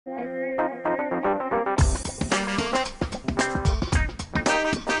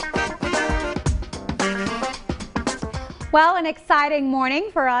Well, an exciting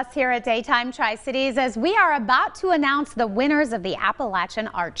morning for us here at Daytime Tri-Cities as we are about to announce the winners of the Appalachian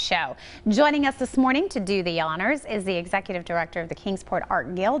Art Show. Joining us this morning to do the honors is the Executive Director of the Kingsport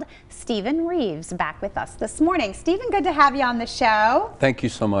Art Guild, Stephen Reeves, back with us this morning. Stephen, good to have you on the show. Thank you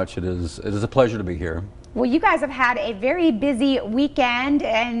so much. It is a pleasure to be here. Well, you guys have had a very busy weekend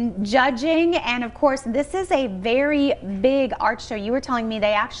and judging, and of course this is a very big art show. You were telling me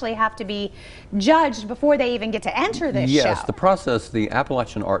they actually have to be judged before they even get to enter this show. Yes, the process, the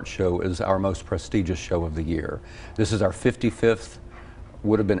Appalachian Art Show is our most prestigious show of the year. This is our 55th,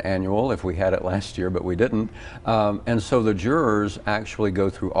 would have been annual if we had it last year, but we didn't. And so the jurors actually go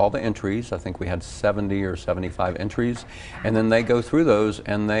through all the entries. I think we had 70 or 75 entries, and then they go through those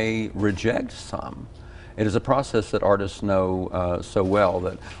and they reject some. It is a process that artists know so well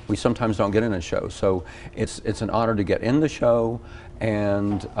that we sometimes don't get in a show. So it's an honor to get in the show,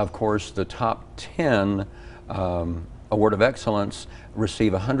 and of course the top 10 Award of Excellence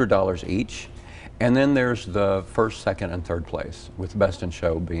receive $100 each. And then there's the first, second, and third place, with Best in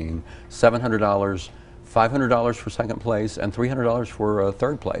Show being $700, $500 for second place, and $300 for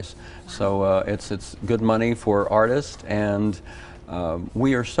third place. So it's good money for artists, and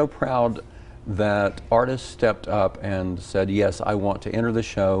we are so proud that artists stepped up and said, yes, I want to enter the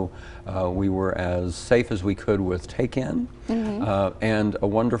show. We were as safe as we could with take-in, and a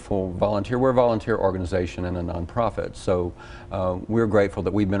wonderful volunteer. We're a volunteer organization and a nonprofit, so we're grateful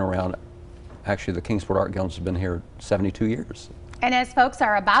that we've been around. Actually, the Kingsport Art Guild has been here 72 years. And as folks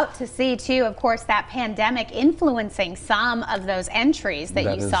are about to see, too, of course, that pandemic influencing some of those entries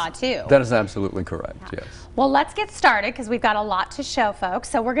that you saw, too. That is absolutely correct, yes. Well, let's get started because we've got a lot to show, folks.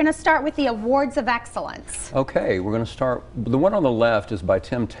 So we're going to start with the Awards of Excellence. Okay, we're going to start. The one on the left is by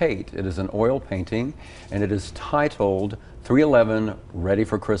Tim Tate. It is an oil painting, and it is titled 311 Ready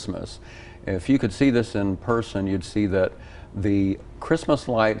for Christmas. If you could see this in person, you'd see that the Christmas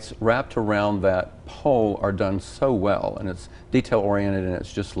lights wrapped around that pole are done so well, and it's detail oriented and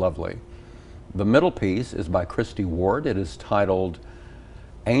it's just lovely. The middle piece is by Christy Ward. It is titled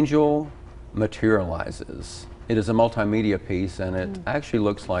Angel Materializes. It is a multimedia piece, and it actually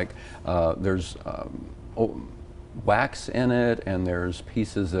looks like there's wax in it, and there's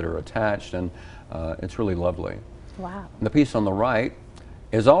pieces that are attached, and it's really lovely. Wow. The piece on the right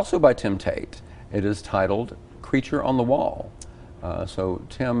is also by Tim Tate. It is titled Creature on the Wall. So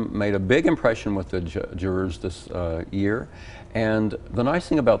Tim made a big impression with the jurors this year, and the nice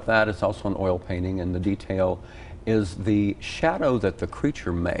thing about that, it's also an oil painting, and the detail is the shadow that the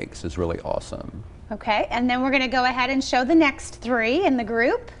creature makes is really awesome. Okay, and then we're going to go ahead and show the next three in the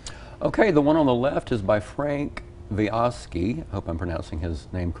group. Okay, the one on the left is by Frank Vioski. I hope I'm pronouncing his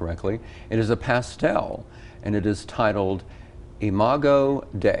name correctly. It is a pastel, and it is titled Imago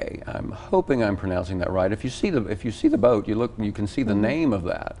Dei. I'm hoping I'm pronouncing that right. If you see the boat, you can see the name of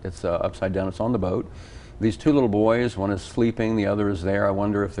that. It's upside down. It's on the boat. These two little boys, one is sleeping, the other is there. I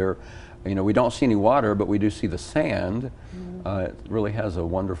wonder if they're, we don't see any water, but we do see the sand. It really has a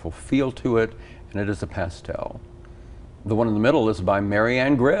wonderful feel to it, and it is a pastel. The one in the middle is by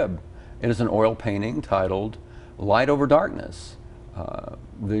Marianne Gribb. It is an oil painting titled Light Over Darkness.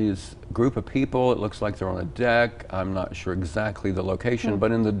 These group of people, it looks like they're on a deck. I'm not sure exactly the location,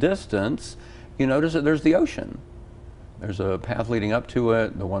 but in the distance, you notice that there's the ocean. There's a path leading up to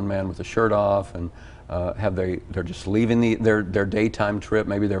it, the one man with the shirt off, and they're just leaving their daytime trip,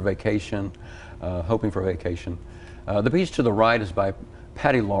 maybe their vacation, hoping for a vacation. The piece to the right is by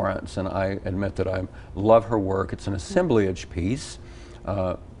Patty Lawrence, and I admit that I love her work. It's an assemblage piece.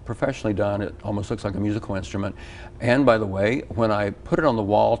 Professionally done. It almost looks like a musical instrument. And by the way, when I put it on the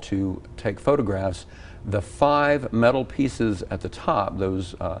wall to take photographs, the 5 metal pieces at the top,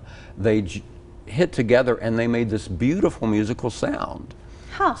 those they hit together and they made this beautiful musical sound.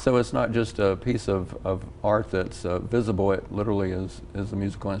 Huh. So it's not just a piece of art that's visible, it literally is a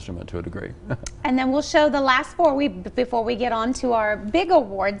musical instrument to a degree. And then we'll show the last 4 before we get on to our big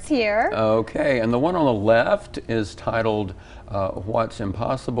awards here. Okay, and the one on the left is titled What's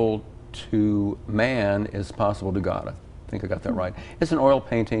Impossible to Man is Possible to God. I think I got that right. It's an oil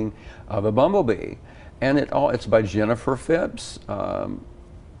painting of a bumblebee, and it's by Jennifer Phipps.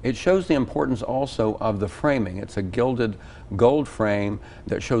 It shows the importance also of the framing. It's a gilded gold frame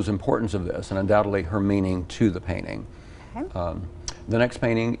that shows importance of this, and undoubtedly her meaning to the painting. Okay. The next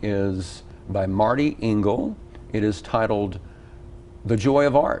painting is by Marty Engel. It is titled The Joy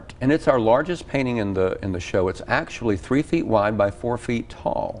of Art, and it's our largest painting in the show. It's actually 3 feet wide by 4 feet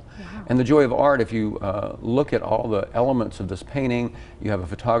tall. Wow. And The Joy of Art, if you look at all the elements of this painting, you have a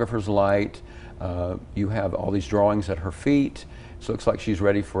photographer's light, you have all these drawings at her feet. So it looks like she's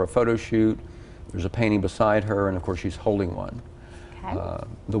ready for a photo shoot. There's a painting beside her, and of course she's holding one. Okay.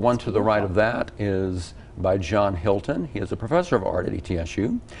 The one to the right of that is by John Hilton. He is a professor of art at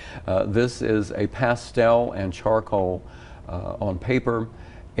ETSU. This is a pastel and charcoal on paper.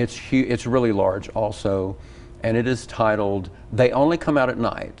 It's really large also, and it is titled "They Only Come Out at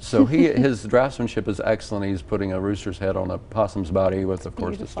Night." So his draftsmanship is excellent. He's putting a rooster's head on a possum's body with, of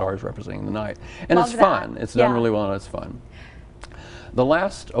course, the stars representing the night. And Love it's that. fun. It's done really well, and it's fun. The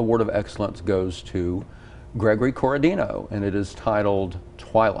last award of excellence goes to Gregory Corradino, and it is titled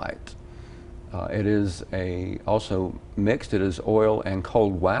 "Twilight." It is also mixed. It is oil and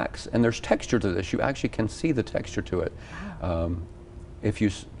cold wax, and there's texture to this. You actually can see the texture to it. Wow. If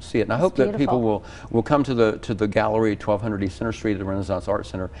you see it. And I hope that people will come to the gallery, 1200 East Center Street at the Renaissance Art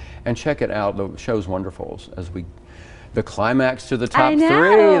Center, and check it out. The show's wonderful as the climax to the top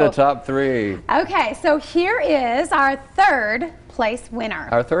three. The top three. Okay, so here is our third place winner.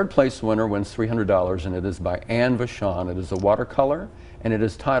 Our third place winner wins $300, and it is by Anne Vachon. It is a watercolor, and it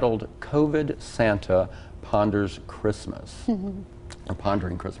is titled "COVID Santa Ponders Christmas," or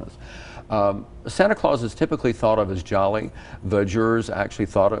Pondering Christmas. Santa Claus is typically thought of as jolly. The jurors actually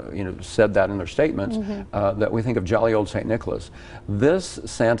said that in their statements, that we think of jolly old St. Nicholas. This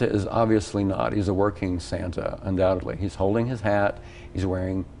Santa is obviously not. He's a working Santa, undoubtedly. He's holding his hat. He's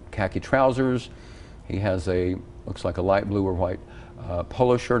wearing khaki trousers. He has looks like a light blue or white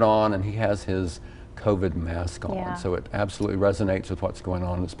polo shirt on, and he has his COVID mask on. Yeah. So it absolutely resonates with what's going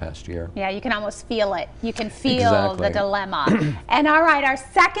on this past year. Yeah, you can almost feel it. You can feel the dilemma. And all right, our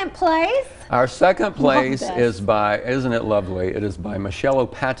second place. Our second place is by, isn't it lovely? It is by Michelle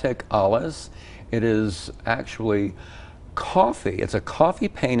Opatic-Alice. It is actually coffee. It's a coffee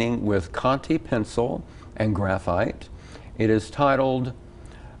painting with Conte pencil and graphite. It is titled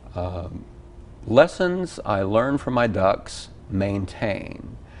 "Lessons I Learned from My Ducks,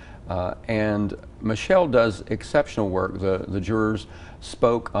 Maintain." And Michelle does exceptional work. The jurors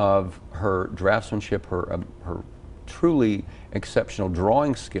spoke of her draftsmanship, her truly exceptional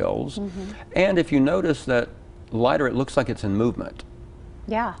drawing skills. And if you notice that lighter, it looks like it's in movement.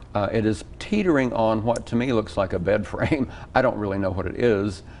 Yeah. It is teetering on what to me looks like a bed frame. I don't really know what it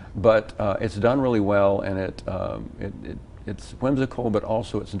is, but it's done really well, and it's whimsical, but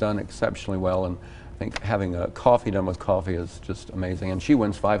also it's done exceptionally well. And I think having a coffee done with coffee is just amazing. And she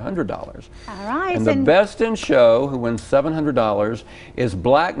wins $500. All right. And the best in show, who wins $700, is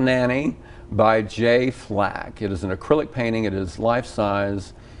Black Nanny by Jay Flack. It is an acrylic painting. It is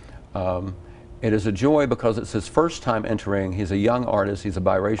life-size. It is a joy because it's his first time entering. He's a young artist. He's a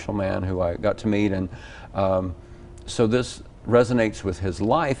biracial man who I got to meet. And so this resonates with his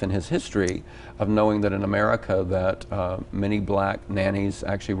life and his history of knowing that in America that many black nannies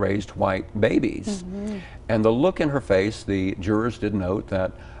actually raised white babies. And the look in her face, the jurors did note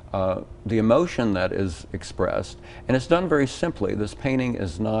that the emotion that is expressed, and it's done very simply. This painting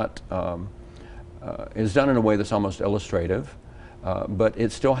is not, is done in a way that's almost illustrative, but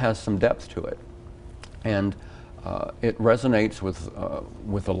it still has some depth to it. And it resonates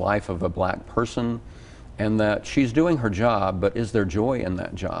with the life of a black person, and that she's doing her job, but is there joy in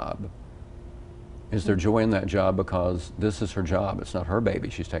that job? Is there joy in that job because this is her job? It's not her baby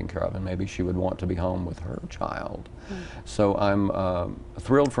she's taking care of, and maybe she would want to be home with her child. So I'm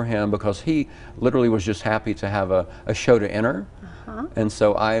thrilled for him because he literally was just happy to have a show to enter. And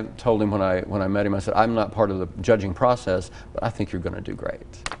so I told him when I met him, I said, I'm not part of the judging process, but I think you're going to do great.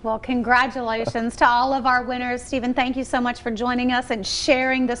 Well, congratulations to all of our winners. Stephen, thank you so much for joining us and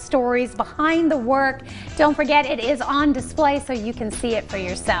sharing the stories behind the work. Don't forget, it is on display so you can see it for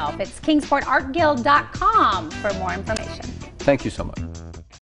yourself. It's KingsportArtGuild.com for more information. Thank you so much.